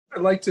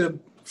I'd like to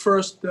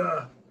first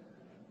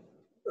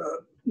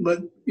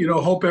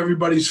hope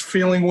everybody's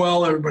feeling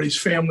well, everybody's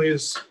family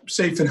is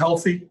safe and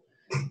healthy,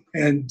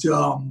 and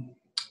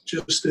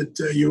just that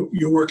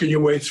you're working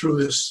your way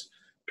through this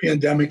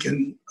pandemic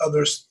and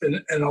others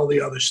and all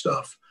the other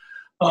stuff.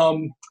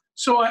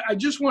 So I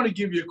just want to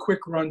give you a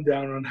quick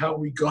rundown on how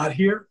we got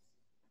here.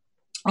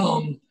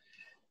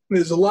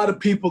 There's a lot of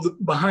people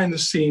behind the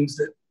scenes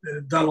that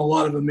have done a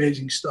lot of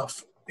amazing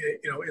stuff,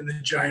 in the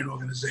Giant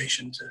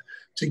organization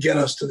to get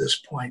us to this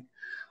point.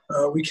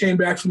 We came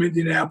back from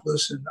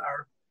Indianapolis, and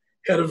our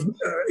head of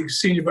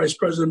Senior Vice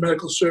President of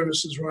Medical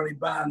Services, Ronnie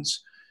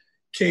Barnes,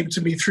 came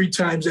to me 3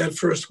 times that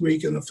first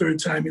week, and the third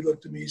time he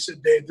looked at me, he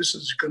said, "Dave, this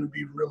is going to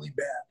be really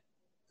bad.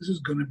 This is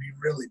going to be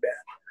really bad."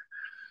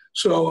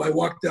 So I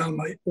walked out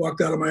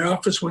of my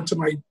office, went to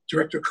my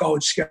director of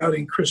college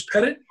scouting, Chris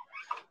Pettit,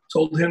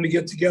 told him to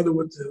get together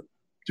with the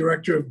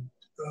director of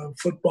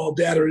football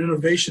data and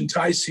innovation,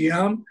 Ty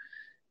Siam,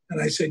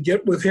 and I said,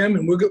 get with him,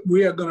 and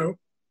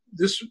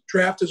this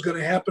draft is going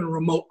to happen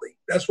remotely.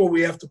 That's what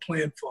we have to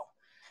plan for.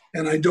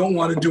 And I don't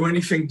want to do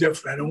anything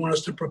different. I don't want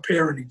us to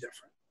prepare any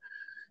different.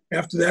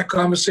 After that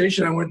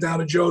conversation, I went down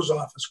to Joe's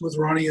office with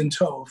Ronnie in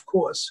tow, of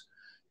course,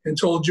 and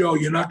told Joe,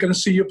 you're not going to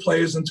see your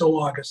players until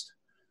August.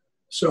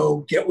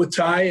 So get with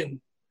Ty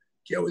and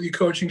get with your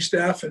coaching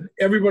staff, and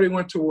everybody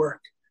went to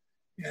work.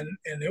 And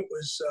it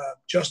was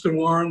Justin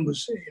Warren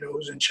was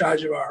in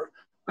charge of our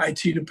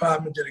IT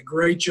department, did a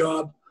great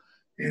job,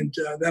 and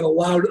that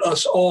allowed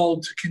us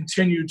all to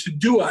continue to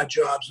do our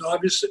jobs.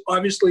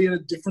 Obviously in a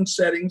different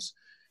settings,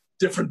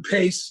 different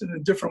pace, in a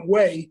different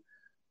way,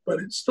 but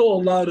it still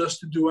allowed us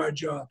to do our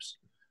jobs.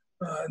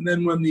 And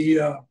then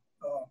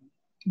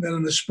then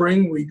in the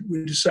spring, we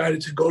decided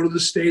to go to the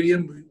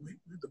stadium.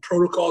 The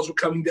protocols were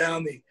coming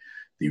down,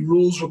 the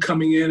rules were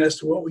coming in as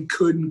to what we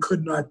could and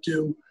could not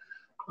do.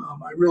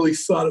 I really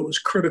thought it was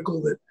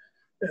critical that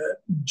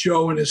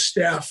Joe and his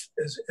staff,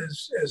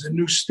 as a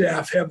new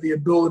staff, have the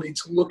ability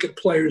to look at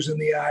players in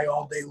the eye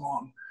all day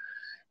long.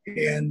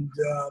 And,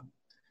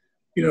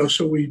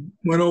 so we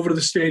went over to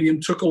the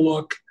stadium, took a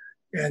look,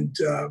 and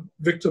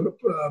Victor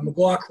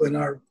McLaughlin,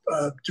 our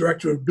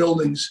director of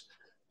buildings,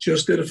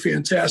 just did a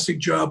fantastic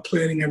job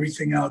planning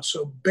everything out.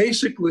 So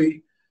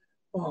basically,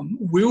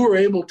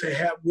 we're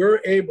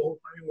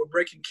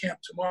breaking camp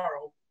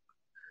tomorrow,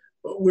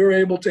 but we're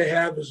able to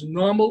have as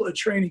normal a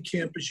training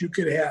camp as you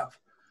could have.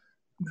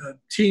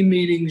 Team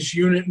meetings,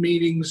 unit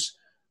meetings,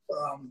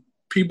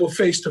 people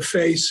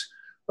face-to-face.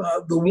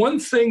 The one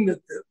thing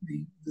that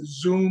the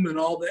Zoom and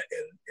all that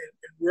and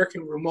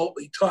working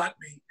remotely taught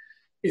me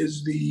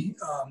is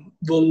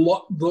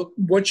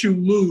what you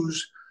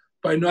lose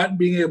by not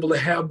being able to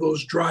have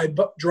those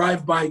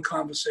drive-by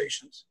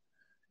conversations,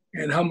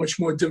 and how much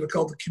more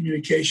difficult the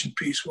communication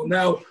piece. Well,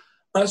 now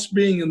us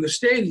being in the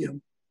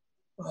stadium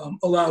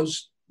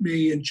allows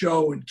me and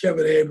Joe and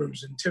Kevin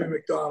Abrams and Timmy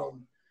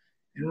McDonald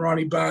and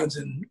Ronnie Barnes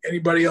and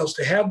anybody else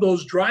to have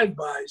those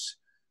drive-bys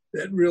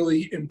that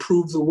really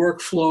improve the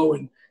workflow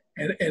and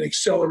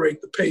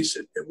accelerate the pace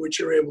at which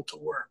you're able to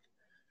work.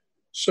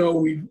 So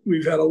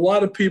we've had a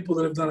lot of people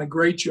that have done a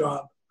great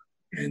job,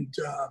 and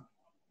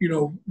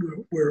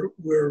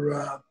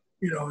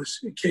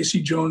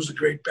Casey Jones, the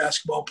great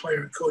basketball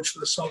player and coach for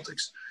the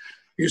Celtics,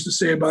 used to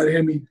say about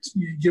him,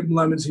 you give him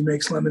lemons, he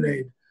makes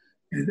lemonade.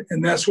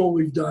 And that's what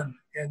we've done.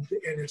 And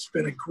it's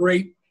been a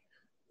great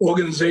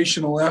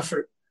organizational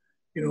effort.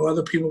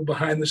 Other people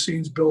behind the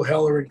scenes, Bill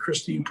Heller and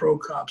Christine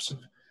Prokops,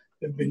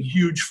 have been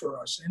huge for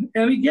us.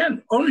 And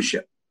again,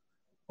 ownership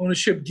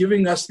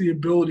giving us the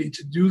ability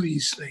to do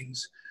these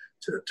things,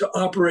 to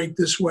operate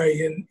this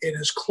way in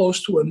as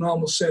close to a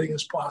normal setting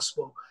as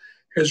possible,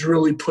 has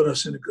really put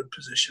us in a good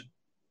position.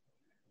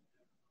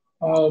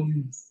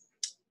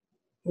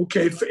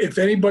 Okay, if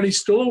anybody's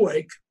still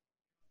awake,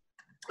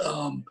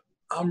 I'm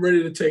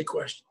ready to take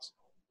questions.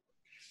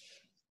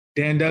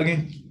 Dan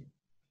Duggan.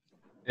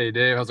 Hey,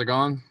 Dave. How's it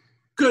going?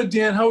 Good,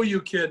 Dan. How are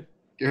you, kid?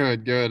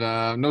 Good.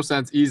 No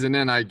sense easing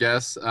in, I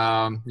guess.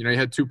 You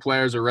had 2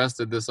 players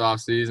arrested this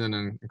offseason,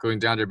 and including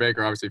DeAndre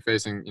Baker, obviously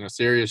facing,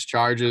 serious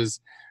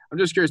charges. I'm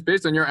just curious,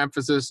 based on your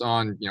emphasis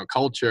on,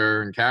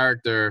 culture and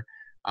character,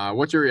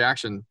 what's your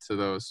reaction to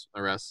those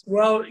arrests?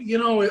 Well,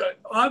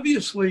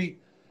 obviously,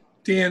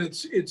 Dan,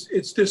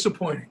 it's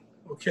disappointing.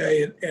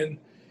 Okay. And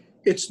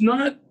it's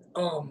not,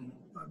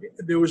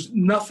 there was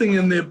nothing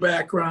in their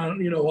background,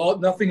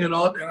 nothing in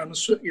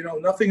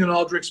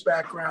Aldrich's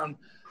background,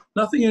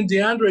 nothing in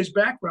DeAndre's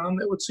background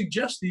that would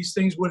suggest these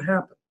things would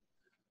happen.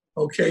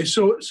 Okay,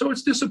 so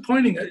it's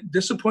disappointing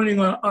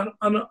on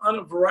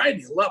a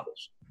variety of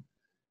levels,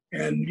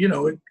 and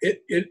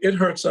it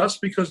hurts us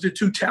because they're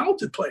 2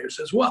 talented players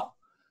as well.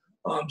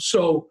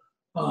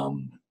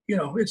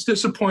 It's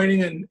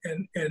disappointing,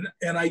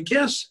 and I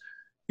guess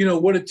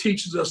what it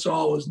teaches us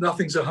all is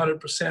nothing's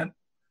 100%.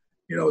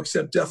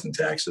 Except death and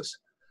taxes.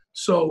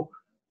 So,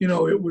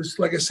 it was,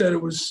 like I said,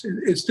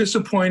 it's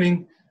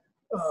disappointing.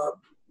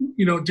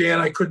 Dan,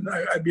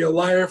 I'd be a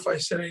liar if I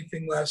said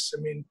anything less.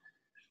 I mean,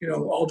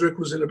 Aldrich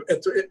was a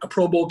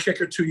Pro Bowl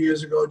kicker 2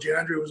 years ago.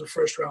 DeAndre was a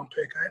first-round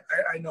pick.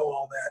 I know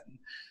all that. And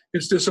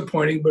it's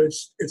disappointing, but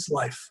it's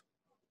life.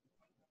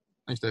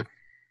 Thanks, Dave.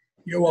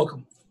 You're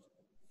welcome.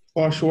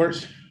 Paul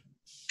Schwartz.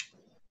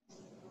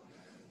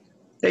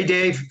 Hey,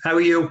 Dave. How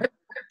are you?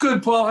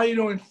 Good, Paul. How you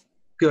doing?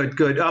 Good,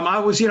 good.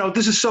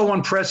 This is so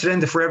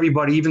unprecedented for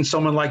everybody, even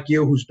someone like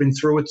you who's been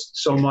through it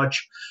so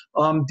much.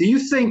 Do you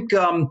think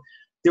there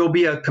will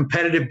be a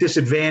competitive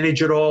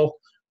disadvantage at all?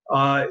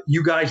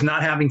 You guys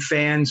not having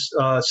fans,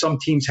 some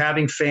teams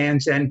having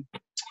fans, and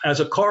as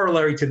a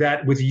corollary to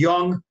that, with a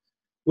young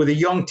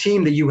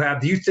team that you have,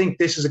 do you think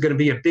this is going to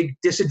be a big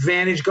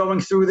disadvantage going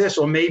through this,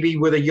 or maybe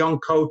with a young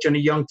coach and a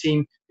young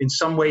team, in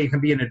some way it can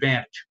be an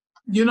advantage?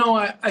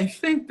 I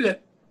think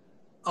that,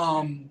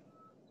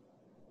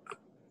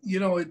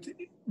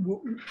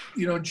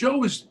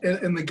 Joe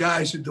and the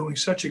guys are doing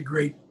such a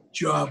great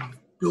job of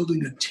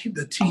building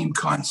the team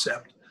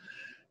concept.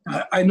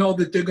 I know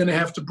that they're going to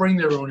have to bring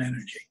their own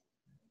energy.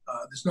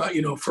 There's not,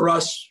 for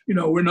us,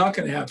 we're not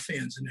going to have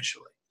fans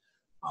initially.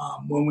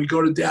 When we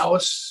go to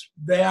Dallas,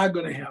 they are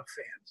going to have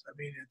fans. I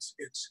mean,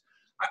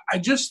 I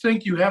just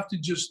think you have to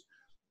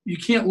you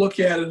can't look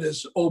at it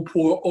as, oh,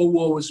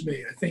 woe is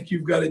me. I think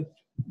you've got to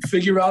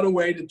figure out a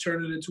way to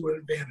turn it into an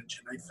advantage.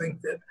 And I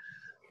think that,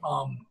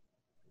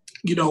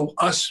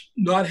 us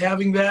not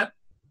having that,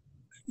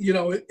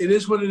 it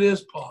is what it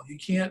is, Paul. You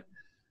can't,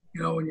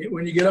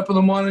 when you get up in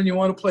the morning and you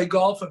want to play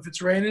golf, if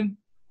it's raining,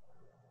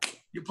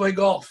 you play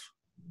golf.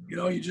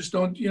 You just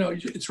don't,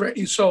 it's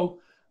right. So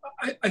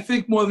I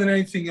think more than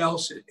anything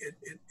else,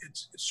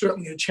 it's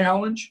certainly a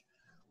challenge.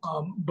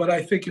 But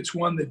I think it's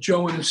one that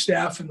Joe and his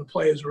staff and the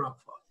players are up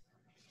for.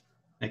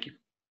 Thank you.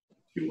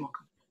 You're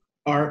welcome.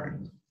 Art.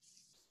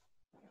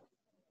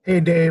 Hey,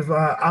 Dave.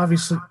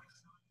 Obviously,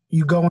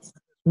 you go into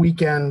this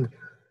weekend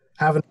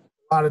having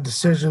a lot of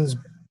decisions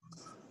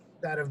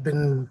that have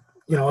been,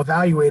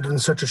 evaluated in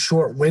such a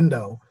short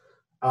window.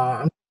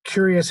 I'm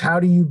curious, how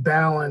do you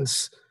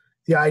balance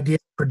the idea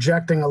of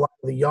projecting a lot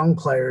of the young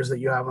players that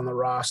you have on the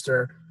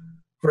roster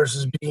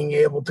versus being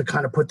able to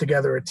kind of put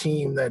together a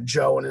team that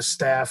Joe and his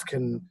staff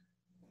can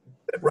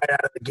get right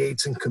out of the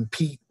gates and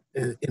compete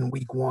in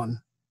week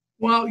one?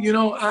 Well,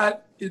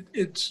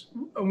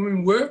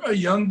 we're a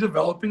young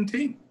developing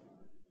team.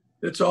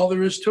 That's all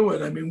there is to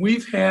it. I mean,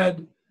 we've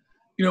had,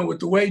 with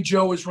the way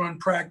Joe has run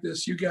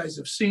practice, you guys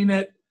have seen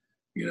it.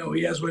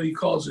 He has what he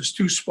calls his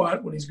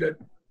two-spot when he's got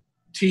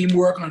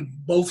teamwork on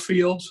both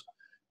fields.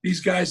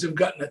 These guys have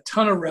gotten a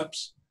ton of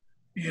reps.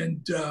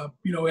 And,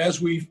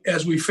 as we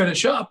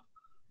finish up,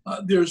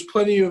 there's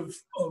plenty of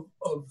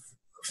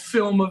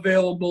film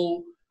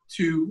available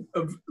to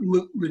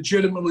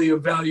legitimately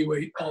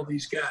evaluate all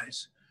these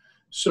guys.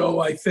 So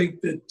I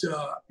think that,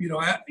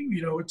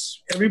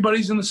 it's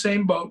everybody's in the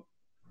same boat,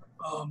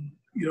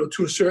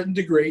 to a certain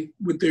degree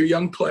with their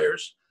young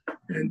players.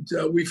 And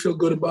we feel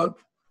good about,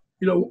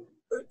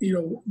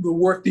 the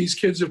work these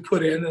kids have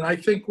put in. And I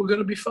think we're going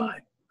to be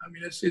fine. I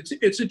mean,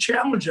 it's a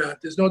challenge out.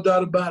 There's no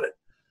doubt about it.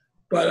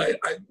 But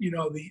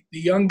the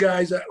young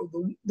guys,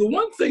 the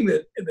one thing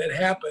that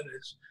happened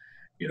is,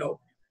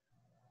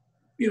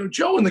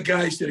 Joe and the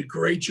guys did a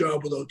great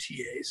job with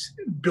OTAs,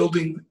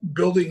 building,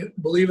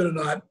 believe it or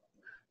not,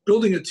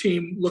 building a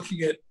team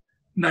looking at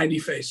 90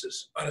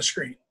 faces on a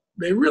screen.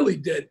 They really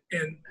did.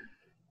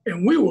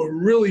 And we were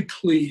really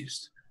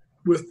pleased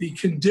with the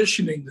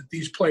conditioning that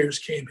these players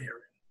came here in.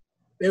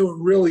 They were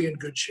really in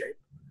good shape.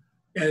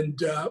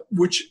 And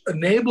which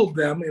enabled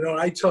them,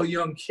 I tell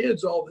young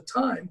kids all the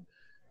time,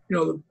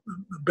 the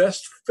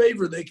best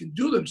favor they can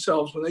do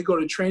themselves when they go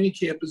to training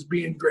camp is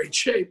be in great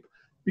shape,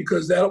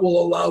 because that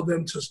will allow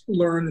them to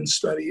learn in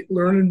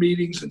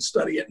meetings and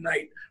study at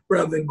night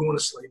rather than going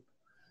to sleep.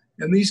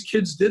 And these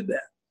kids did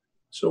that.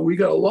 So we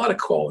got a lot of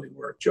quality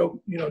work.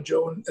 Joe and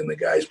the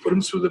guys put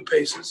them through the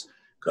paces,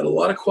 got a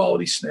lot of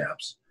quality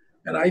snaps.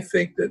 And I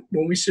think that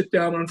when we sit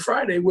down on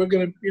Friday, we're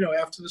going to,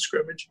 after the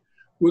scrimmage,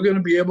 we're going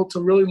to be able to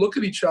really look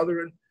at each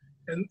other.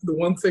 And the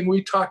one thing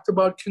we talked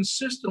about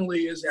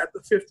consistently is at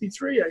the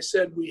 53, I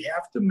said, we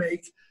have to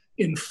make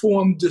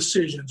informed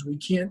decisions. You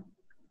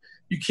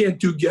can't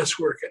do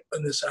guesswork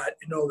on this side.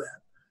 You know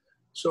that.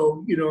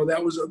 So,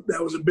 that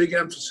was a big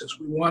emphasis.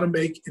 We want to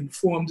make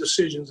informed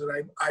decisions, and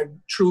I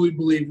truly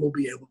believe we'll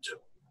be able to.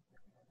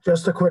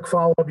 Just a quick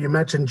follow-up. You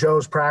mentioned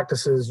Joe's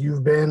practices.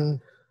 You've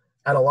been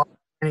at a lot of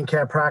training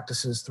camp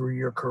practices through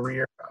your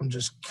career. I'm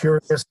just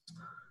curious,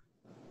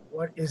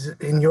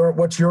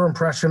 what's your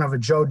impression of a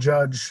Joe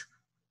Judge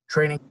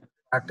training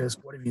practice?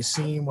 What have you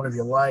seen? What have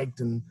you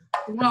liked? And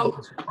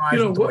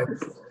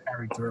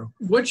carried through.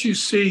 What you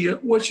see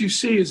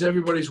is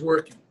everybody's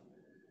working.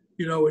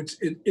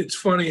 It's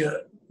funny.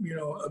 A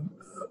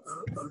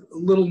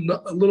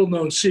little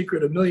known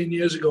secret. 1,000,000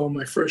 years ago, in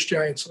my first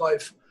Giants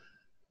life,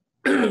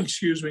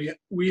 excuse me,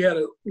 we had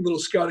a little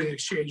scouting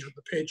exchange with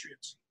the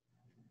Patriots.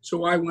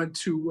 So I went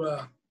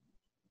to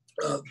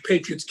the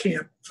Patriots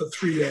camp for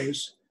 3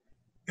 days,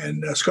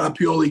 and Scott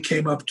Pioli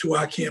came up to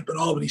our camp in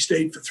Albany,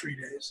 stayed for 3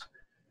 days,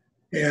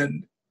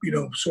 and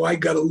so I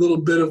got a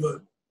little bit of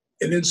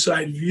an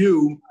inside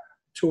view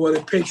to what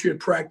a Patriot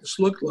practice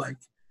looked like.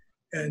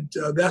 And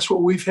that's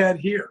what we've had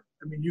here.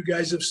 I mean, you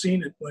guys have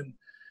seen it when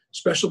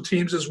special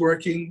teams is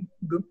working,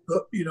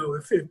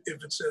 if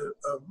it's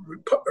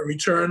a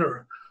return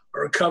or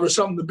a cover,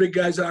 something the big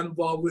guys aren't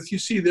involved with, you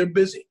see they're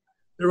busy.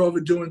 They're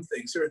overdoing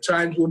things. There are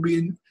times they'll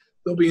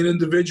be in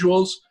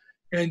individuals,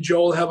 and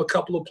Joe will have a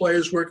couple of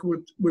players working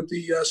with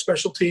the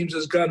special teams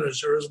as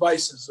gunners or as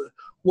vices, or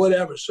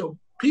whatever. So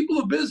people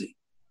are busy.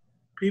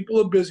 People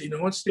are busy.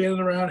 No one's standing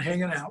around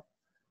hanging out.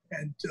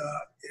 And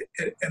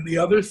the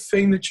other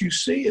thing that you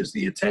see is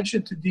the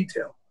attention to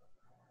detail.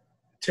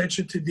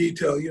 Attention to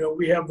detail.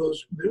 We have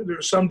those. There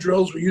are some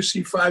drills where you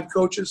see 5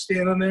 coaches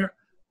standing there.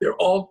 They're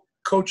all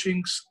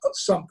coaching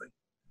something.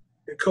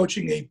 They're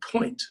coaching a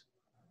point.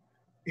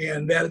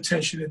 And that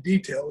attention to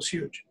detail is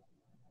huge.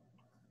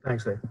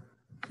 Thanks, Dave.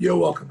 You're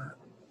welcome, Matt.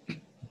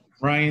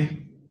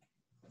 Ryan.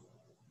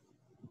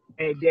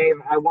 Hey, Dave,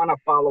 I want to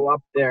follow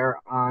up there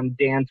on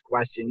Dan's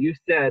question. You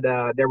said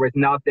there was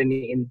nothing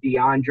in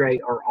DeAndre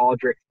or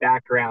Aldrich's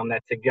background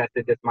that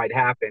suggested this might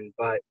happen,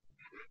 but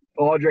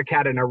Aldrich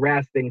had an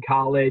arrest in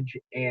college,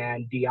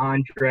 and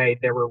DeAndre,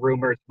 there were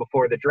rumors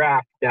before the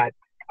draft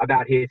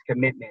about his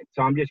commitment.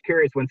 So I'm just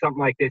curious, when something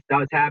like this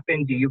does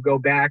happen, do you go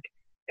back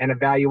and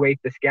evaluate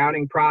the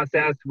scouting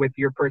process with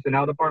your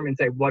personnel department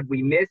and say, what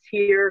we miss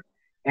here?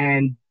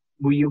 And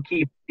will you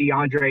keep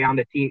DeAndre on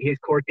the team? His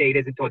court date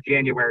is until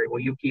January. Will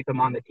you keep him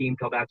on the team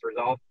till that's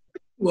resolved?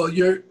 Well,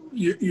 you're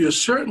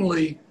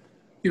certainly,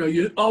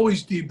 you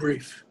always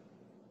debrief.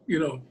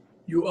 You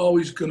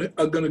always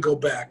are gonna go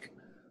back.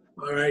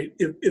 All right.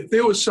 If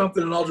there was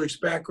something in Aldrich's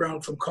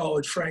background from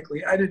college,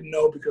 frankly, I didn't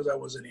know because I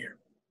wasn't here.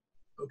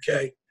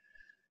 Okay.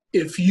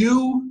 If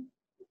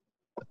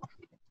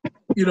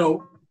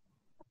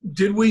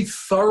did we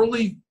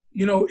thoroughly,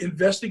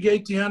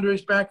 investigate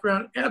DeAndre's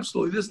background?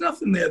 Absolutely. There's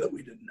nothing there that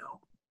we didn't know.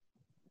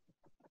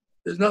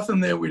 There's nothing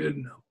there we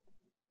didn't know.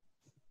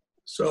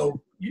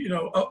 So,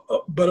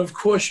 but of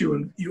course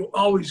you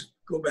always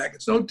go back.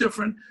 It's no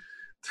different.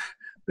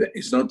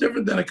 It's no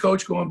different than a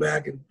coach going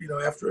back and,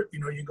 after,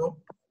 you go,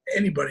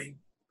 anybody,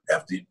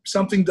 after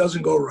something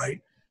doesn't go right,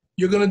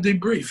 you're going to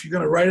debrief. You're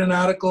going to write an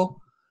article,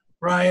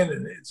 Ryan,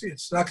 and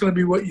it's not going to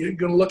be what you're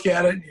going to look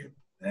at it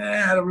and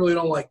I really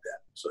don't like that.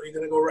 So you're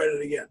going to go write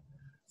it again.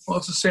 Well,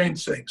 it's the same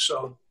thing.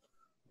 So,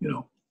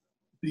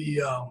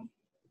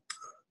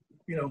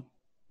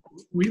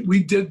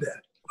 we did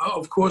that.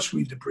 Of course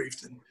we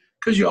debriefed,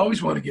 because you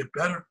always want to get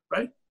better,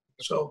 right?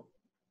 So.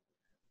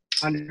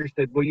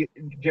 Understood.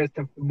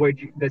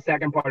 The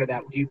second part of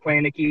that, do you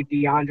plan to keep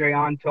DeAndre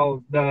on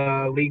until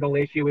the legal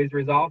issue is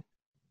resolved?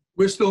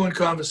 We're still in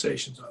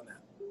conversations on that.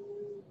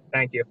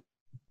 Thank you.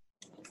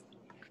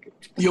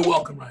 You're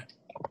welcome, Ryan.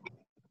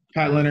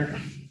 Pat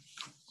Leonard.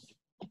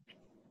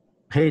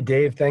 Hey,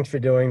 Dave. Thanks for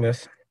doing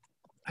this.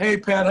 Hey,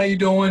 Pat. How you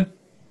doing?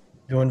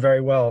 Doing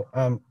very well.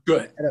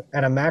 Good.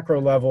 At a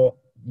macro level,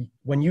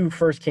 when you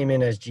first came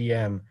in as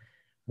GM,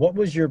 what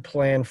was your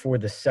plan for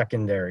the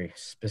secondary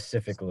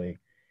specifically?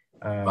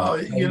 Yeah.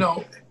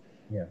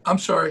 I'm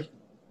sorry.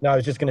 No, I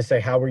was just going to say,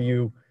 how were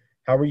you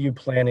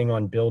planning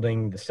on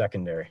building the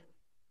secondary?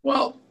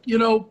 Well,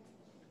 it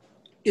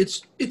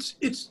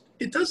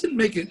doesn't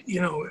make it,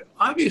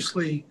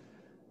 obviously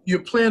your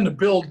plan to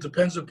build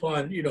depends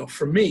upon,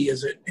 for me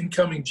as an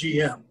incoming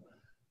GM,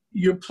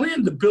 your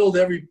plan to build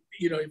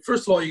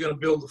first of all, you're going to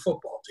build the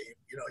football team.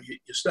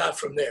 You start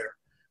from there.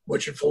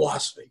 What's your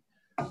philosophy?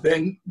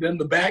 Then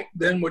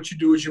what you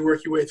do is you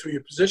work your way through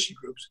your position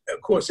groups.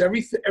 Of course,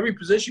 every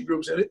position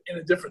group's in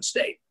a different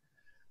state.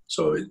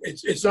 So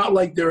it's not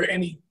like there's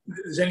any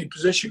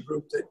position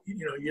group that,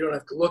 you don't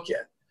have to look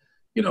at.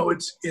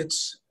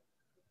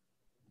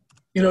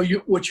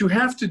 What you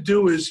have to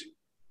do is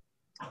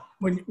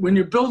when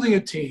you're building a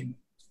team,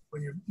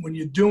 when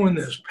you're doing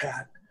this,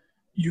 Pat,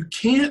 you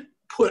can't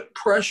put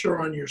pressure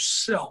on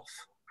yourself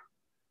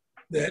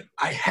that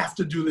I have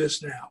to do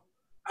this now.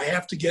 I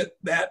have to get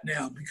that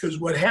now, because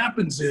what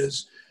happens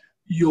is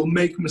you'll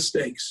make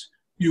mistakes.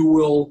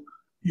 You'll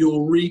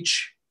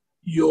reach,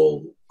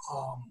 you'll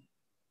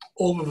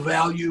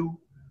overvalue.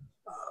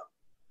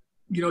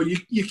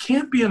 You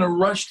can't be in a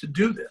rush to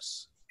do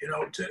this.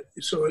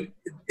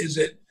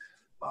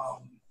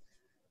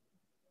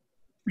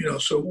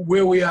 So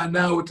where we are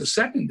now with the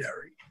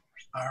secondary,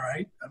 all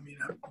right, I mean,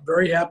 I'm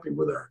very happy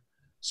with our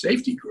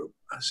safety group.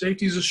 Our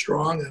safeties are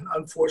strong, and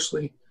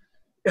unfortunately,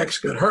 X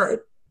got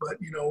hurt, but,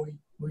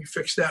 we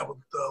fixed that with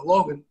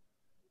Logan.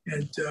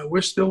 And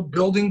we're still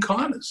building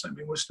corners. I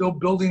mean, we're still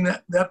building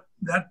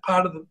that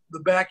part of the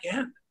back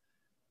end.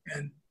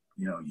 And,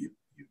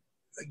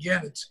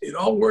 it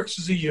all works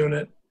as a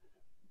unit,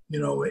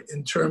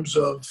 in terms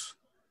of,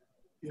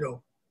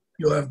 you'll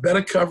have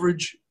better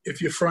coverage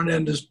if your front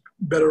end is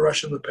better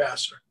rushing the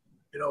passer.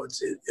 It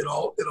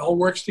all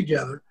works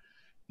together,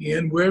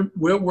 and we're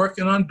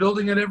working on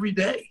building it every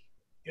day.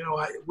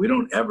 We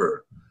don't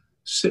ever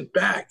sit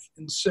back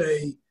and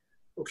say,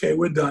 okay,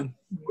 we're done.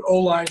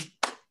 O-line,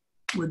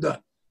 we're done.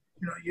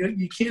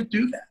 You can't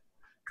do that,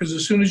 because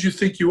as soon as you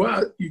think you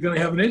are, you're going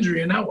to have an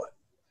injury, and now what?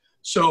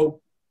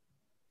 So,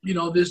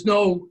 there's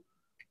no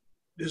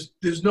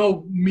There's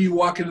no me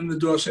walking in the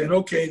door saying,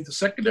 okay, the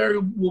secondary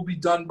will be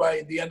done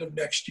by the end of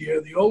next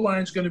year. The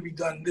O-line is going to be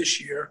done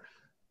this year.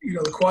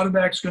 The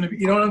quarterback's going to be.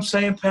 You know what I'm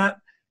saying, Pat?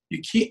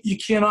 You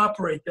can't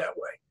operate that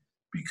way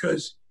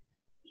because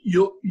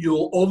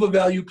you'll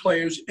overvalue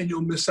players and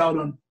you'll miss out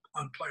on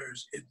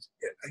players.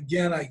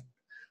 Again, I've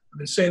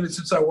been saying it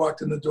since I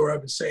walked in the door.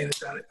 I've been saying it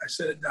down. I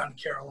said it down in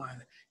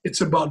Carolina. It's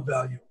about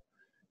value.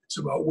 It's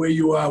about where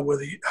you are,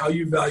 how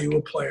you value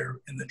a player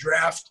in the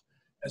draft,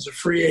 as a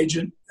free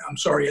agent.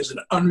 As an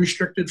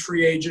unrestricted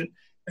free agent,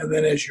 and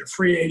then as your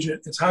free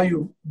agent. It's how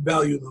you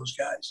value those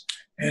guys.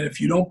 And if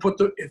you don't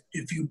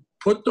if you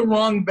put the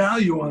wrong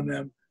value on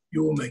them,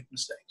 you will make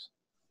mistakes.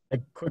 A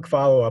quick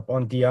follow-up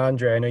on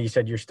DeAndre. I know you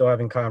said you're still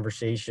having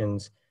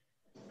conversations.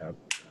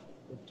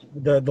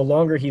 The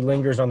longer he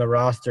lingers on the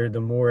roster,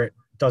 the more it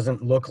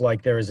doesn't look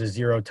like there is a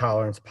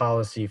zero-tolerance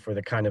policy for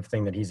the kind of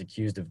thing that he's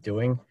accused of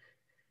doing.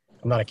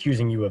 I'm not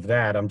accusing you of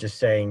that. I'm just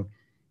saying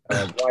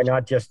why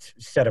not just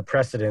set a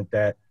precedent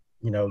that,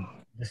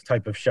 this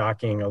type of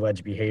shocking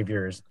alleged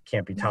behaviors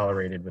can't be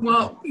tolerated.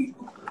 Well,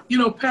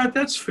 Pat,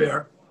 that's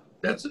fair.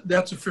 That's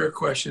a fair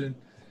question.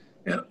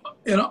 And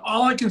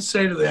all I can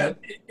say to that,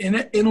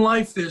 in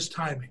life, there's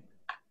timing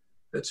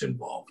that's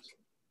involved.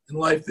 In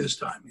life, there's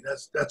timing.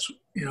 That's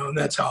and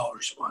that's how I'll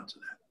respond to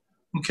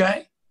that.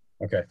 Okay?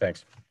 Okay,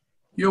 thanks.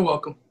 You're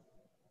welcome.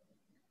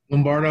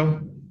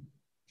 Lombardo.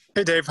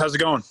 Hey, Dave. How's it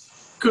going?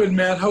 Good,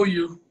 Matt. How are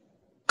you?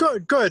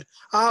 Good.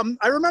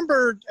 I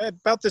remember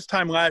about this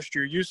time last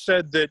year, you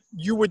said that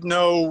you would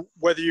know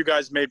whether you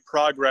guys made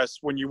progress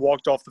when you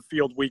walked off the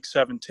field week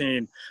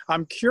 17.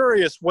 I'm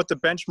curious what the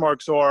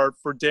benchmarks are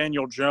for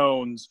Daniel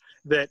Jones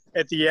that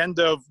at the end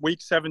of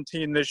week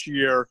 17 this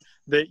year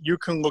that you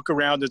can look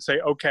around and say,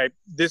 okay,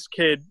 this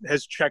kid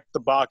has checked the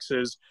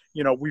boxes.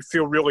 We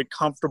feel really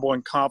comfortable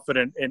and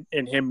confident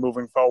in him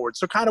moving forward.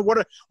 So kind of what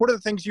are the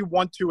things you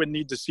want to and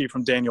need to see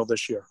from Daniel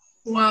this year?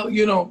 Well,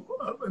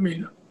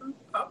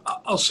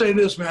 I'll say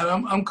this,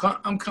 man.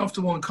 I'm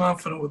comfortable and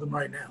confident with him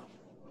right now.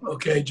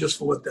 Okay, just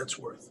for what that's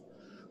worth.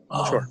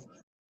 Sure.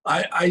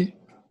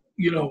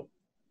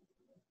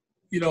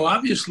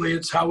 Obviously,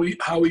 it's how he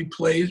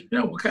plays.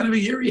 What kind of a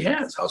year he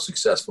has, how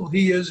successful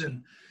he is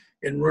in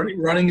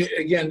running.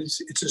 Again,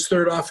 it's his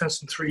third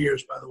offense in 3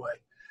 years, by the way.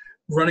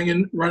 Running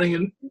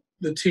in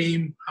the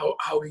team,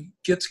 how he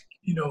gets,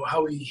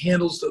 how he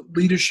handles the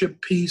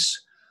leadership piece.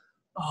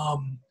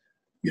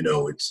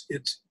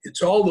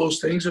 It's all those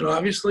things, and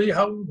obviously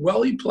how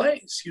well he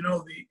plays.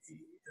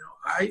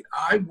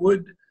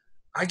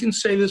 I can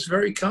say this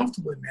very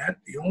comfortably, Matt.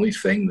 The only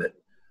thing that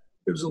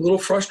it was a little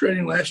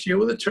frustrating last year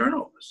with the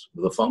turnovers,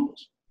 with the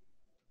fumbles.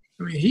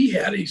 He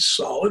had a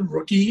solid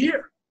rookie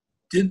year,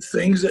 did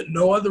things that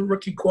no other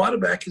rookie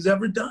quarterback has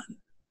ever done,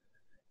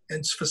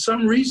 and for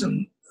some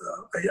reason,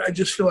 I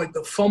just feel like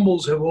the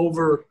fumbles have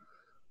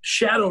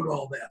overshadowed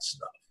all that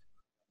stuff.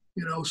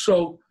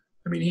 So.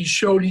 He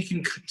showed he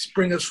can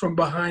bring us from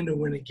behind to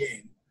win a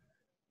game.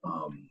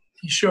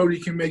 He showed he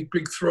can make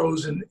big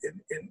throws in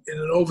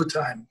an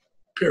overtime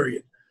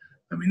period.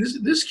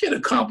 This kid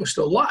accomplished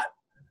a lot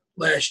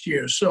last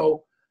year.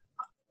 So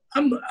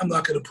I'm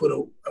not going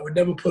to I would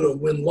never put a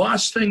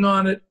win-loss thing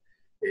on it.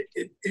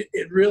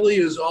 It really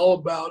is all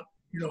about,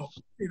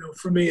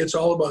 for me, it's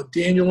all about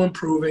Daniel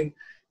improving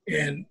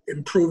and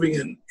improving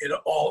in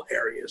all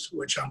areas,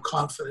 which I'm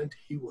confident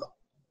he will.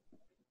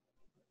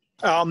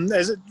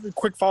 As a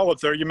quick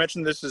follow-up there, you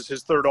mentioned this is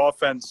his third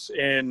offense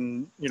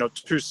in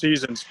 2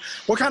 seasons.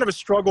 What kind of a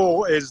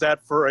struggle is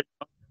that for a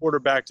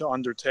quarterback to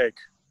undertake?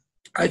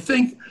 I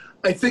think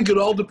it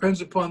all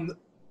depends upon,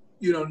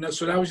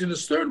 so now he's in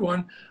his third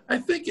one. I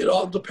think it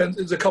all depends.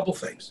 There's a couple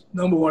things.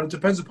 Number one, it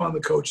depends upon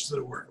the coaches that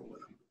are working with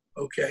him.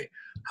 Okay,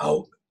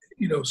 how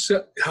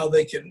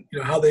they can,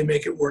 how they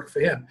make it work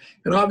for him,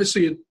 and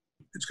obviously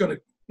it's going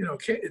to,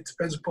 it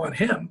depends upon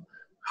him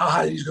how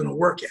hard he's going to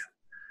work at it.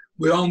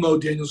 We all know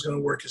Daniel's going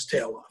to work his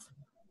tail off.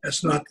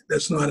 That's not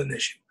an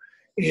issue.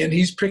 And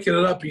he's picking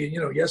it up.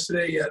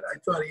 Yesterday I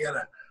thought he had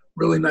a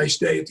really nice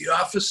day at the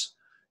office,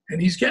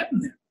 and he's getting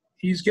there.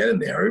 He's getting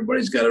there.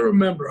 Everybody's got to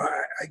remember,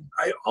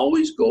 I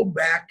always go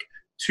back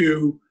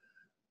to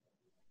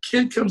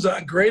kid comes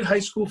out, great high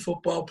school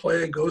football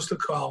player, goes to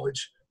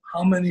college.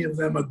 How many of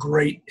them are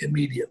great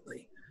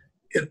immediately?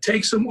 It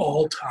takes them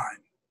all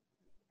time.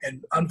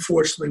 And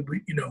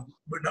unfortunately,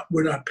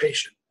 we're not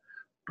patient.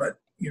 But,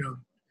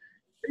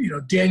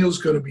 Daniel's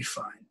going to be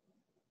fine.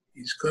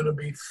 He's going to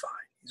be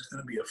fine. He's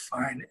going to be a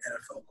fine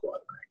NFL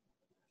quarterback.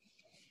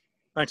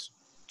 Thanks.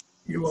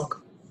 You're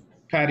welcome.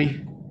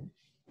 Patty.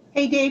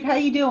 Hey, Dave, how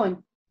you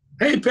doing?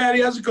 Hey,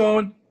 Patty, how's it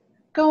going?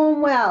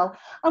 Going well.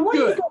 I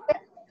Good.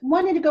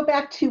 wanted to go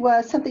back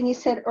to something you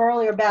said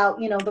earlier about,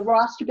 the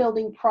roster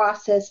building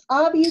process.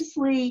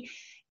 Obviously,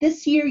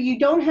 this year you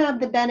don't have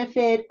the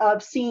benefit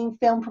of seeing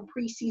film from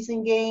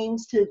preseason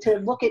games to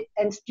look at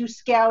and do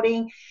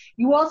scouting.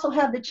 You also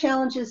have the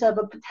challenges of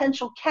a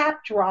potential cap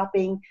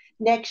dropping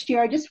next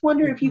year. I just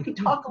wonder if you could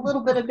talk a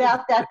little bit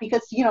about that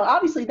because,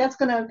 obviously that's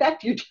going to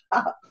affect your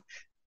job.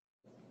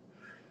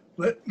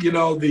 But,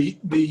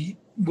 the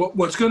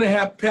what's going to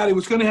happen, Patty,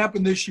 what's going to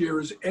happen this year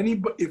is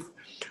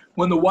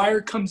when the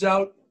wire comes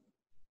out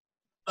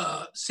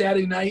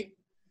Saturday night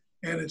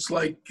and it's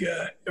like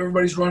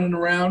everybody's running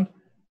around,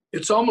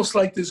 it's almost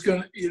like there's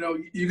going to,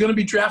 you're going to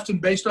be drafting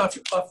based off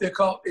their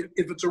call.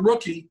 If it's a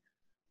rookie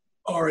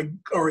or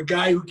a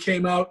guy who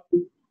came out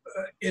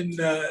in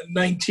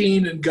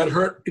 19 and got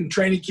hurt in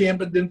training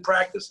camp and didn't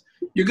practice,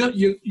 you're going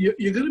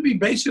to be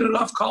basing it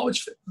off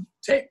college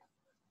tape.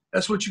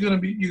 That's what you're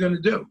going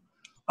to do.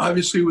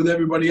 Obviously, with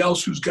everybody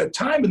else who's got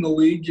time in the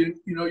league,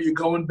 you're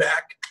going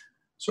back.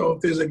 So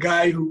if there's a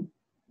guy who,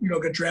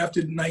 got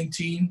drafted in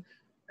 18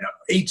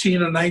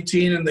 or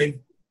 19, and they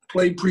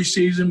played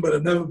preseason but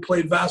have never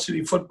played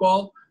varsity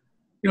football,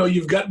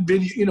 you've got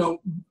video,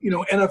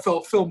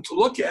 NFL film to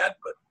look at,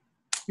 but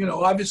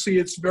obviously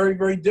it's very,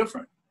 very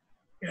different,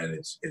 and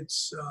it's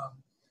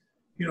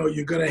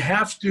you're going to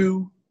have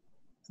to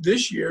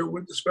this year,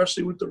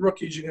 especially with the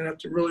rookies, you're going to have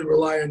to really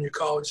rely on your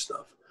college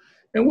stuff.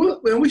 And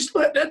we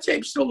still have, that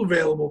tape's still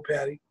available,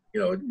 Patty.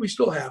 We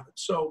still have it.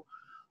 So,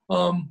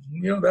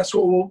 that's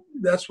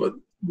what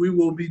we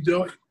will be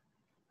doing.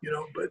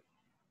 But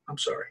I'm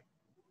sorry.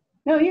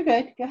 No, you're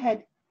good. Go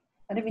ahead.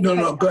 I didn't mean to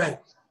No, go ahead.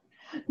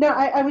 No,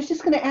 I was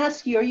just going to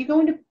ask you: are you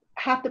going to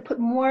have to put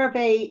more of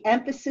a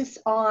emphasis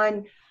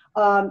on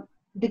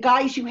the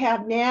guys you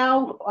have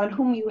now, on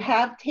whom you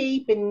have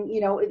tape, and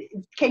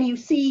can you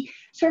see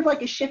sort of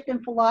like a shift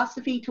in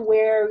philosophy to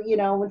where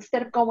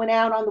instead of going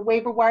out on the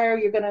waiver wire,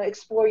 you're going to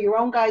explore your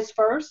own guys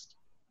first?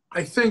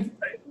 I think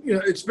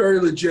it's very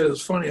legit.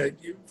 It's funny.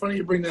 Funny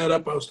you bring that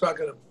up. I was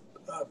talking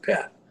to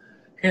Pat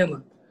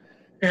Hanlon,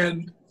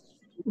 and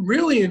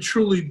really and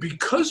truly,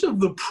 because of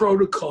the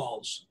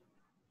protocols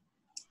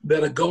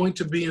that are going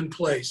to be in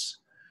place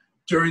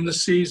during the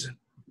season,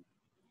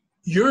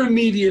 your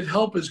immediate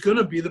help is going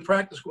to be the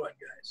practice squad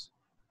guys.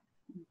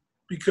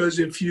 Because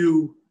if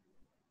you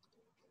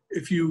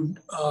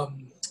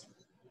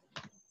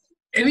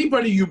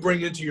anybody you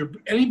bring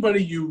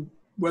into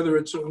whether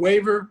it's a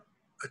waiver,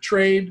 a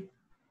trade,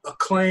 a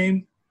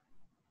claim,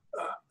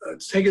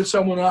 it's taking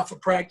someone off a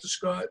practice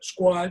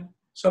squad,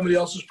 somebody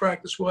else's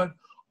practice squad,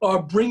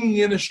 or bringing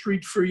in a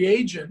street free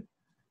agent,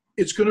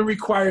 it's going to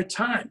require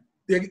time.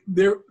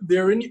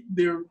 They're in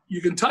there.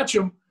 You can touch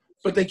them,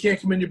 but they can't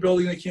come in your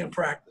building. They can't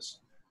practice.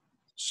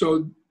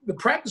 So the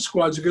practice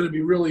squads are going to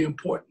be really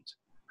important,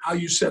 how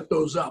you set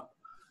those up.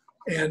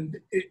 And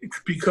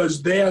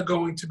because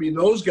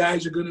those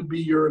guys are going to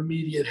be your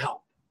immediate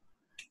help.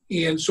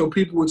 And so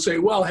people would say,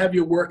 well, have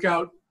your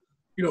workout,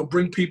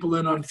 bring people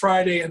in on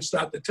Friday and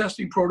start the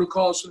testing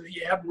protocol so that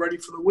you have them ready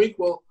for the week.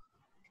 Well,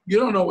 you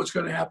don't know what's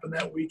going to happen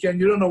that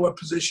weekend. You don't know what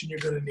position you're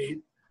going to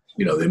need.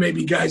 There may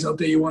be guys out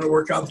there you want to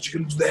work out that you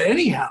can do that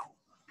anyhow,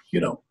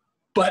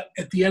 But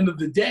at the end of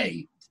the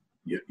day,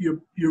 you're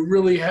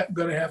really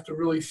going to have to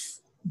really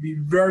be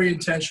very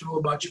intentional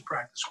about your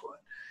practice squad.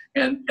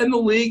 And the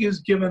league has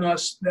given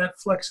us that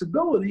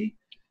flexibility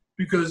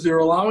because they're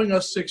allowing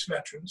us 6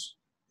 veterans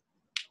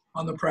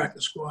on the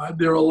practice squad.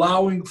 They're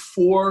allowing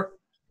 4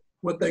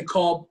 what they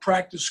call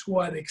practice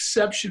squad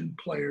exception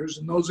players,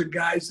 and those are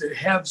guys that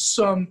have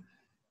some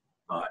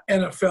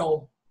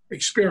NFL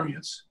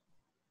experience,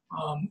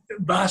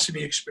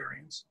 varsity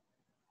experience,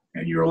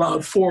 and you're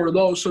allowed 4 of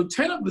those. So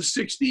 10 of the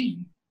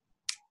 16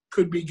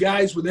 could be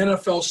guys with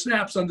NFL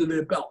snaps under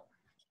their belt.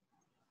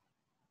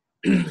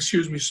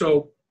 Excuse me.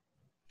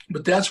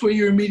 But that's where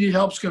your immediate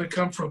help is going to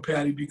come from,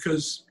 Patty,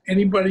 because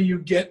anybody you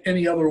get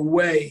any other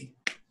way,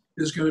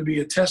 there's going to be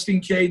a testing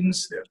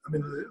cadence.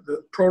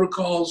 The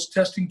protocols,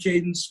 testing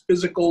cadence,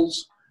 physicals,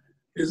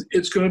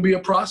 it's going to be a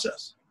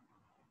process.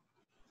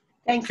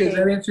 Thanks, Okay, Dave.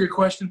 does that answer your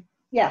question?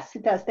 Yes,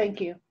 it does. Thank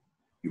you.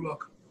 You're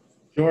welcome.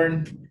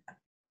 Jordan.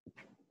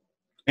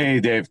 Hey,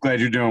 Dave.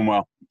 Glad you're doing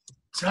well.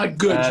 It's not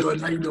good, Jordan.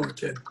 How you doing,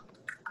 kid?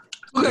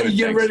 Look like you're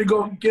getting ready to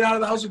go get out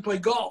of the house and play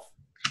golf.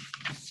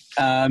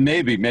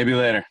 Maybe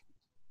later.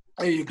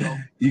 There you go.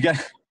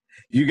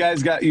 You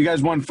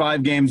guys won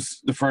 5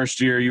 games the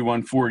first year. You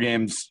won 4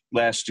 games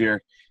last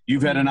year.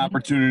 You've had an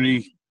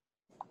opportunity,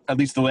 at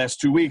least the last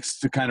 2 weeks,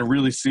 to kind of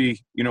really see,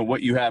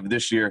 what you have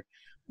this year.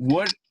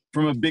 What,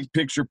 from a big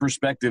picture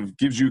perspective,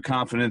 gives you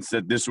confidence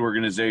that this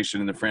organization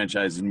and the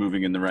franchise is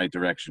moving in the right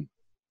direction?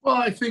 Well,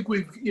 I think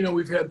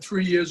we've had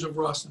 3 years of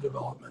roster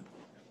development,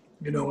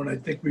 and I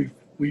think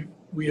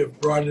we have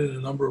brought in a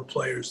number of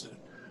players that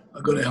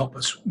are going to help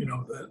us,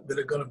 that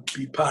are going to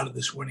be part of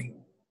this winning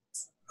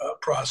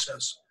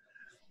process.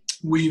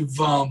 We've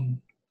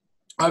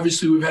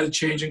obviously we've had a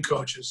change in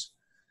coaches,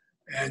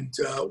 and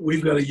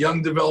we've got a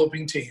young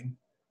developing team,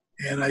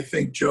 and I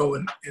think Joe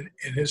and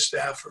his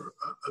staff are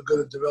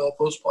going to develop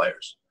those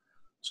players.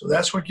 So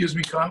that's what gives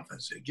me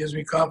confidence. It gives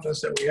me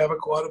confidence that we have a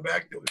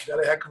quarterback, that we've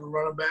got a heck of a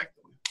running back,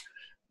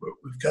 that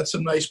we've got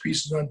some nice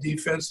pieces on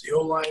defense. The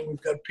O-line,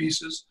 we've got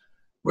pieces.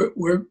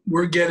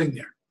 We're getting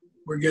there.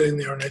 We're getting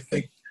there, and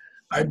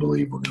I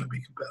believe we're going to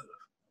be competitive.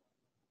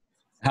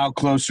 How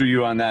close are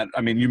you on that?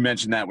 I mean, you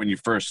mentioned that when you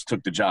first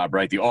took the job,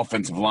 right? The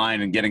offensive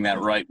line and getting that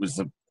right was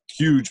a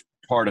huge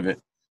part of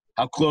it.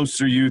 How close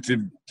are you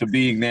to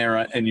being there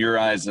in your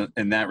eyes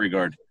in that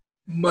regard?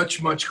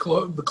 much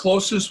the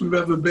closest we've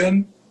ever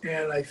been,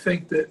 and I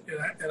think that,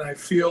 and I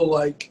feel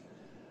like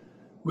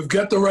we've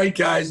got the right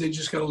guys. They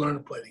just got to learn to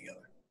play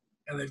together,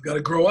 and they've got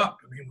to grow up.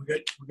 I mean, we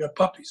got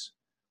puppies.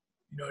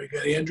 You know, you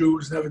got Andrew,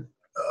 who's never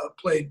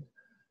played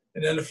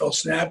an NFL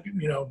snap.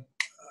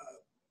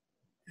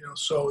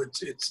 So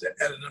it's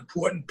at an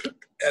important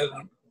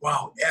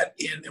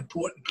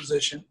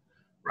position,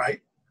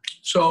 right?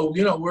 So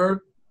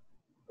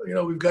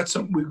we've got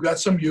some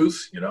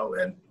youth,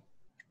 and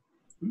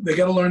they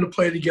got to learn to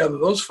play together.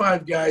 Those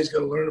 5 guys got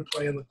to learn to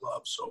play in the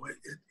glove. So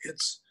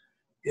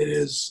it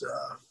is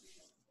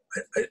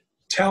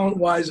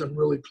talent-wise, I'm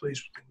really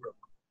pleased with the group.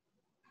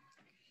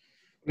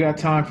 We got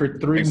time for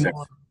 3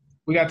 more.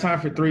 We got time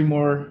for 3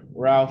 more.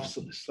 Ralph,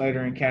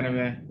 Slater, and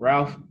Cannon.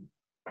 Ralph.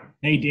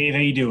 Hey, Dave. How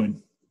you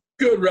doing?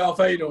 Good, Ralph.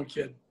 How you doing,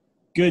 kid?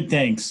 Good,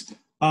 thanks.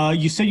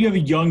 You said you have a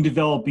young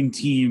developing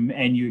team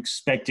and you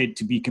expect it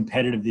to be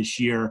competitive this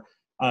year.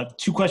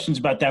 2 questions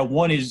about that.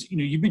 One is,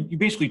 you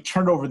basically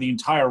turned over the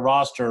entire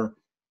roster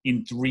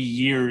in 3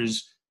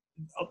 years.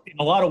 In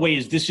a lot of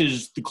ways, this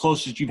is the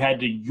closest you've had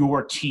to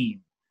your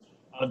team.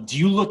 Do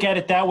you look at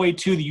it that way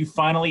too, that you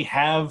finally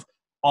have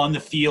on the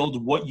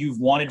field what you've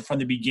wanted from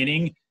the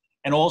beginning?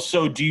 And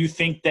also, do you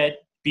think that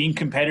being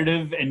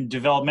competitive and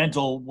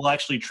developmental will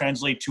actually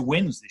translate to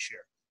wins this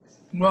year?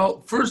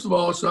 Well, first of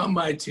all, it's not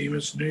my team.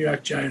 It's the New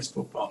York Giants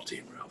football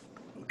team, Ralph.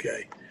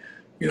 Okay.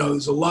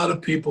 There's a lot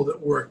of people that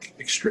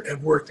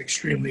have worked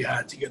extremely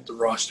hard to get the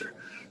roster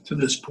to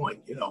this point.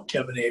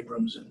 Kevin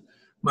Abrams and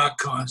Mark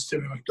Kahns,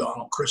 Timmy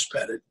McDonald, Chris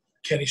Pettit,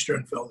 Kenny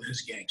Sternfeld, and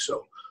his gang.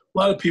 So a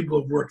lot of people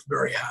have worked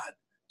very hard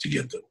to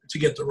get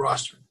the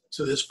roster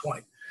to this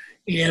point.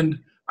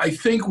 And I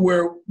think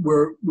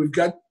we've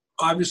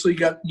obviously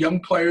got young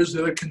players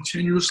that are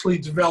continuously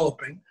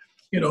developing.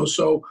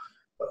 So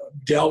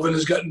Delvin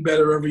has gotten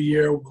better every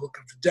year. We're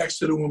looking for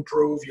Dexter to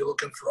improve. You're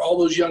looking for all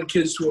those young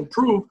kids to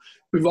improve.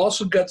 We've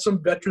also got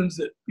some veterans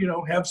that,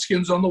 have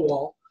skins on the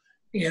wall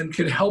and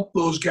can help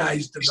those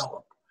guys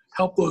develop,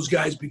 help those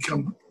guys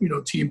become,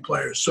 team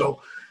players.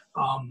 So,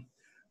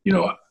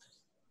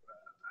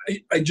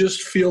 I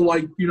just feel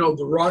like,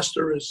 the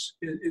roster is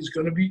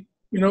going to be,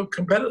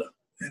 competitive,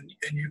 and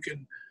you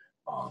can,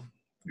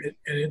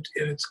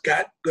 it's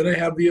going to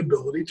have the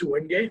ability to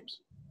win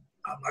games.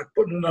 I'm not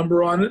putting a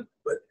number on it,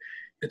 but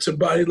it's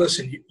about,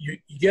 listen, you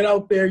get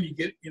out there, you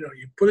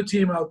put a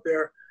team out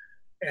there,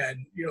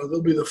 and,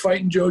 they'll be the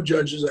fighting Joe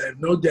Judges, I have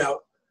no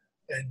doubt.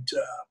 And,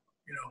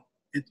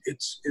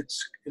 it's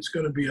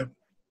going to be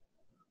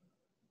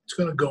it's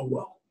going to go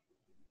well.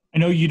 I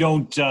know you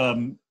don't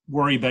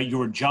worry about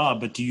your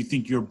job, but do you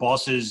think your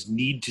bosses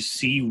need to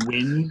see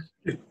win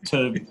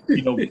to,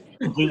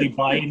 completely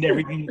buy into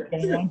everything that's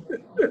going on?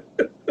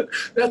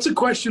 That's a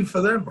question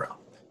for them, bro.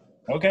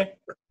 Okay.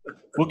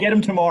 We'll get them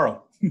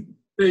tomorrow.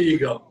 There you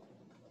go.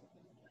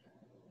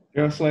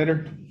 Joe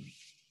Slater.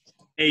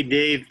 Hey,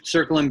 Dave,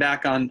 circling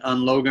back on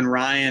Logan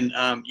Ryan,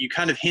 you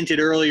kind of hinted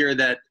earlier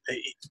that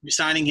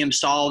signing him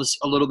solves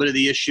a little bit of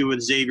the issue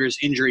with Xavier's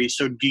injury.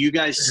 So do you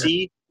guys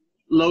see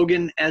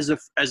Logan as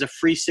a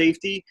free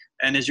safety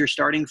and as your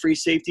starting free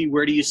safety?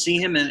 Where do you see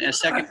him? And a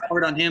second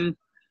part on him,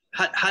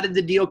 how did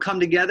the deal come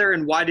together,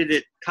 and why did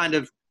it kind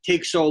of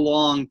take so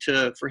long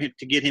for him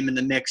to get him in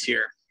the mix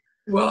here?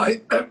 Well,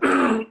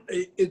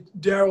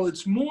 Daryl,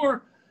 it's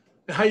more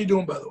 – how you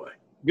doing, by the way?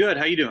 Good.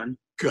 How you doing?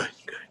 Good.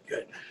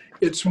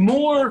 It's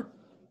more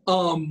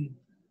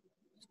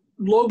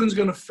Logan's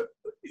going to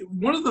 –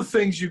 one of the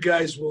things you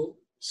guys will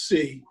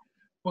see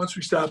once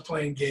we start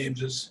playing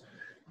games is,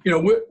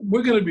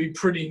 we're going to be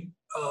pretty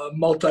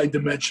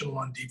multi-dimensional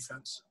on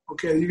defense,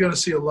 okay? You're going to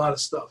see a lot of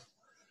stuff.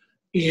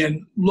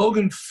 And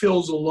Logan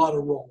fills a lot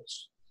of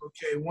roles,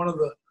 okay?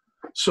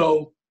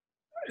 So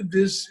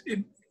it's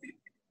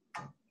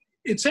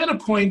at a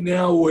point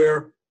now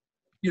where,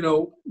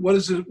 what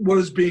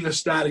does being a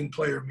starting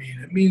player mean?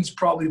 It means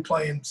probably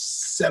playing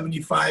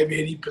 75,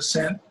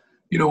 80%,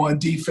 on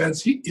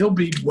defense. He'll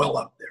be well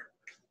up there.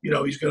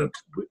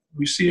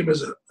 We see him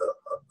as a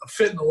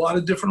fit in a lot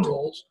of different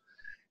roles.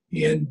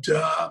 And,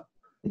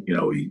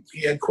 he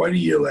had quite a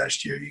year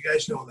last year. You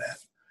guys know that.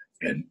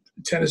 And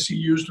Tennessee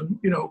used him,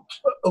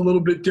 a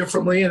little bit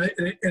differently. And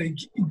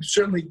it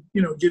certainly,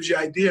 gives you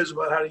ideas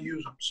about how to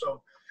use him.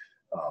 So,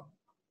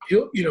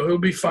 he'll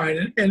be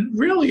fine. And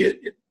really,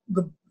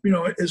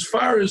 as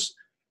far as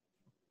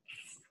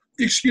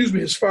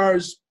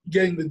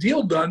getting the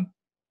deal done,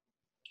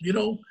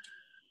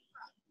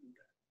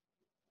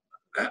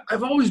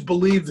 I've always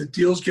believed that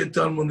deals get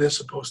done when they're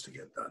supposed to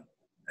get done.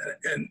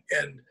 And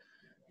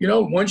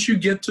once you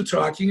get to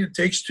talking, it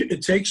takes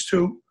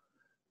two.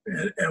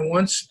 And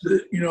once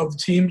the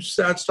team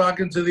starts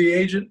talking to the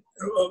agent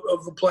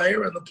of the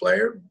player, and the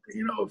player,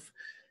 if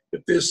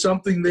there's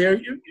something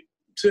there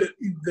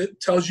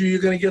that tells you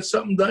you're going to get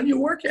something done, you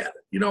work at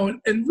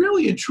it. And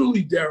really and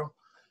truly, Daryl,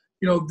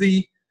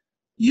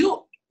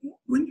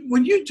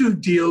 when you do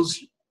deals,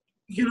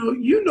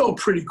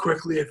 pretty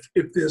quickly if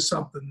there's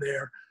something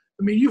there.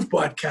 I mean, you've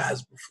bought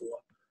cars before.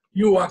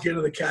 You walk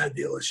into the car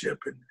dealership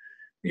and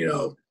you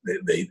know,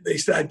 they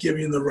start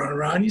giving you the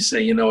runaround. You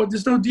say, you know what,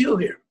 there's no deal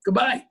here.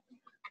 Goodbye.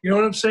 You know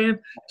what I'm saying?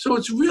 So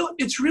it's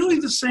really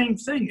the same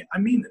thing. I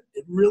mean,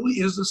 it really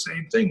is the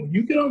same thing.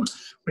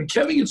 When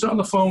Kevin gets on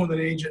the phone with an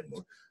agent,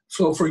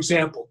 so for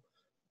example,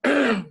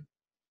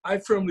 I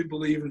firmly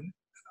believe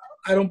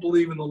I don't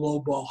believe in the low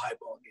ball, high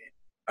ball game.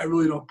 I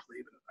really don't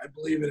believe in it. I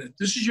believe in it.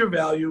 This is your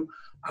value.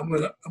 I'm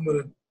gonna,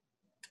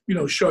 you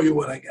know, show you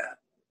what I got.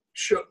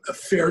 Show a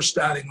fair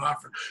starting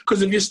offer.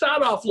 Because if you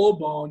start off low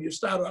ball and you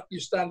started off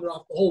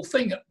the whole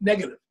thing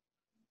negative,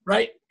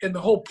 right? And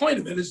the whole point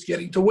of it is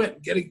getting to win,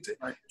 getting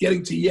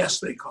to yes,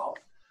 they call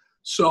it.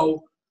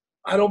 So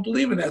I don't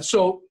believe in that.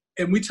 So,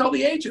 and we tell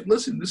the agent,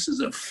 listen, this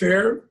is a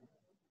fair,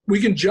 we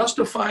can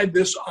justify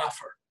this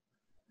offer.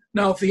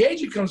 Now, if the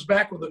agent comes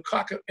back with a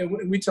cock,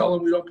 and we tell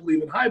them we don't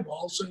believe in high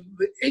balls, so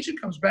the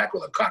agent comes back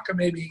with a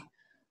cockamamie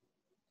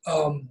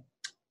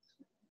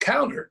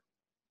counter,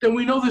 then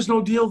we know there's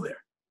no deal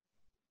there.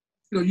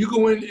 You know, you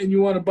go in and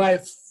you want to buy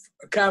a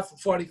car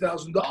for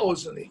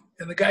 $40,000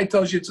 and the guy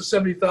tells you it's a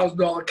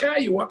 $70,000 car,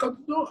 you walk out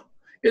the door.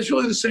 It's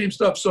really the same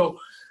stuff. So,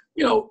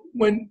 you know,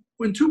 when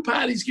two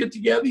parties get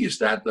together, you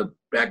start the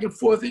back and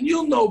forth, and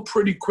you'll know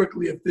pretty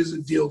quickly if there's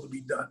a deal to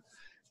be done.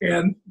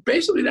 And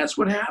basically that's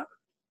what happened.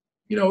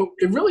 You know,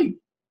 it really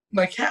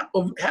like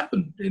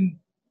happened in,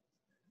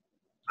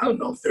 I don't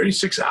know,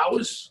 36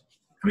 hours.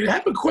 I mean, it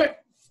happened quick.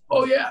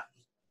 Oh, yeah,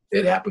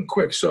 it happened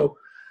quick. So,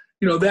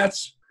 you know,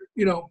 that's,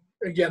 you know,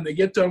 again, they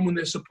get done when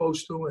they're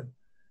supposed to,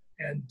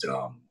 and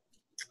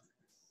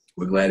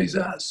we're glad he's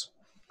us.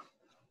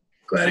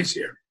 Glad he's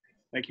here.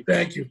 Thank you.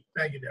 Thank you.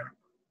 Thank you, Darren.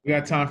 We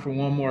got time for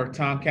one more.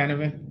 Tom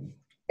Canavan.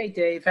 Hey,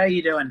 Dave. How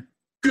you doing?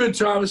 Good,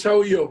 Thomas.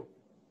 How are you?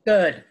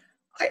 Good.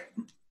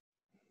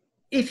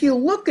 If you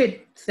look at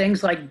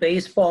things like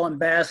baseball and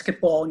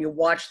basketball and you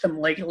watch them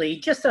lately,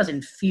 it just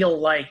doesn't feel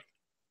like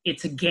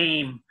it's a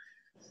game.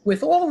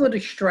 With all the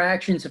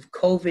distractions of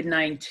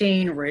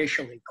COVID-19,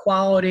 racial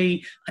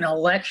equality, an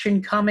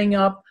election coming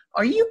up,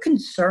 are you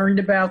concerned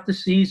about the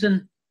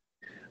season?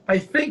 I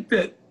think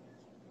that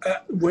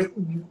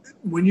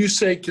when you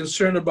say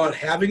concerned about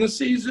having a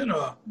season,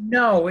 or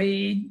no,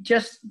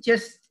 just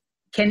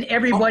can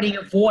everybody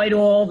avoid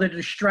all the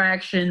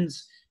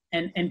distractions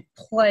and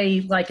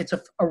play like it's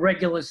a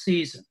regular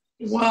season?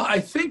 Well, I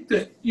think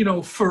that, you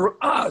know, for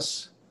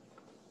us,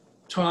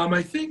 Tom,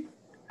 I think,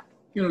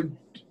 you know,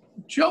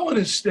 Joe and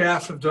his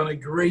staff have done a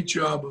great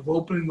job of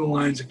opening the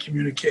lines of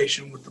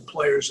communication with the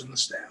players and the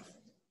staff.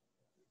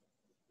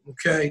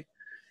 Okay?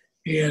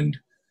 And,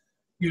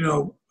 you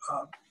know,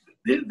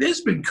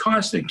 there's been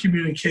constant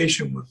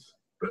communication with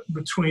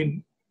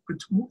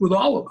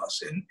all of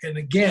us. And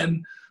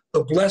again,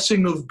 the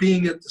blessing of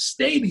being at the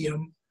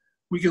stadium,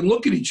 we can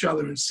look at each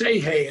other and say,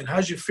 hey, and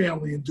how's your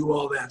family, and do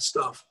all that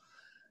stuff.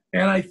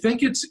 And I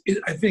think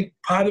I think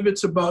part of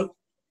it's about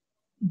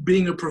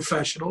being a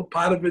professional.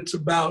 Part of it's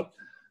about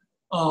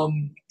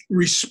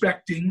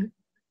respecting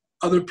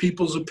other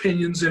people's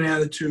opinions and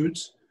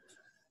attitudes.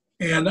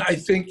 And I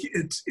think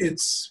it's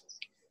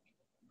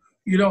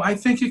you know, I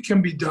think it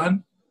can be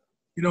done,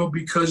 you know,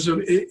 because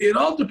of it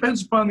all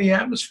depends upon the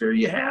atmosphere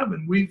you have.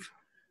 And we've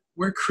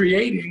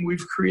created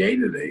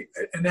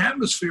an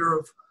atmosphere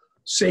of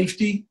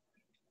safety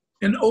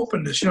and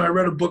openness. You know, I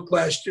read a book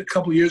a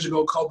couple of years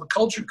ago called The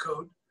Culture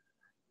Code,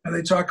 and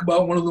they talk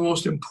about one of the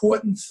most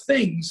important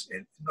things,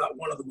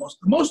 the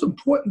most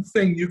important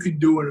thing you can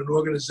do in an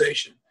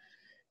organization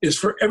is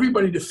for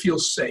everybody to feel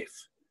safe.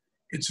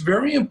 It's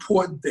very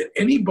important that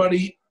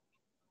anybody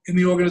in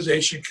the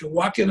organization can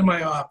walk into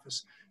my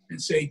office and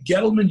say,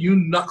 Gettleman, you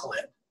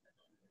knucklehead,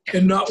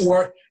 and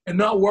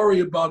not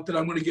worry about that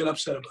I'm going to get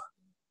upset about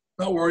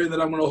it. Not worry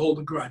that I'm going to hold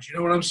a grudge. You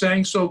know what I'm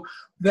saying? So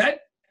that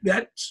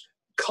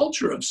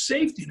culture of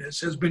safetiness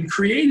has been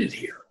created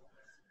here.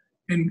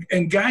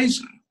 And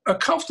guys are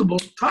comfortable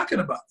talking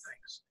about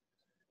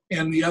things.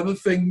 And the other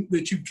thing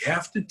that you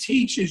have to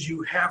teach is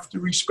you have to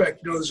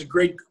respect. You know, there's a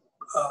great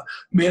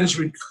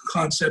management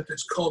concept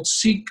that's called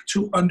seek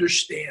to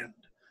understand.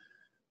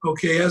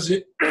 Okay,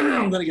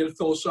 I'm going to get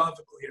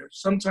philosophical here.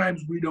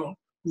 Sometimes we don't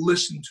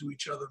listen to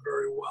each other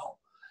very well.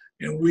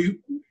 And we,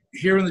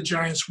 here in the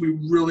Giants, we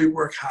really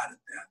work hard at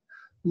that.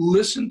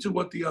 Listen to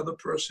what the other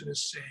person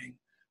is saying.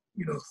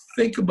 You know,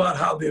 think about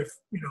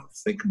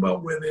think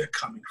about where they're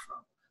coming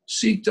from.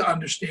 Seek to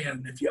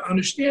understand. And if you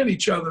understand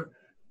each other,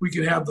 we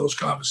can have those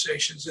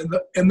conversations. And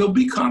there'll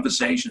be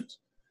conversations.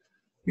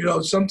 You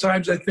know,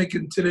 sometimes I think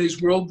in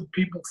today's world, the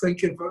people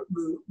think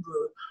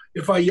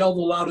if I yell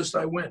the loudest,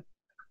 I win.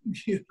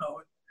 You know,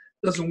 it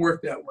doesn't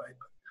work that way.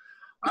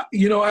 But,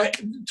 you know,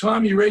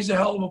 Tom, you raise a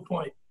hell of a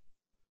point.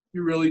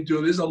 You really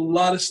do. There's a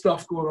lot of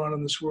stuff going on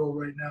in this world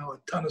right now, a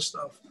ton of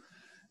stuff.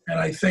 And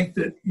I think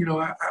that, you know,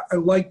 I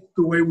like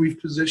the way we've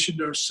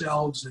positioned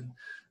ourselves and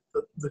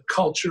the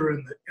culture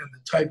and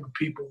the type of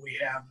people we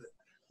have that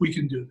we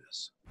can do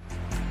this.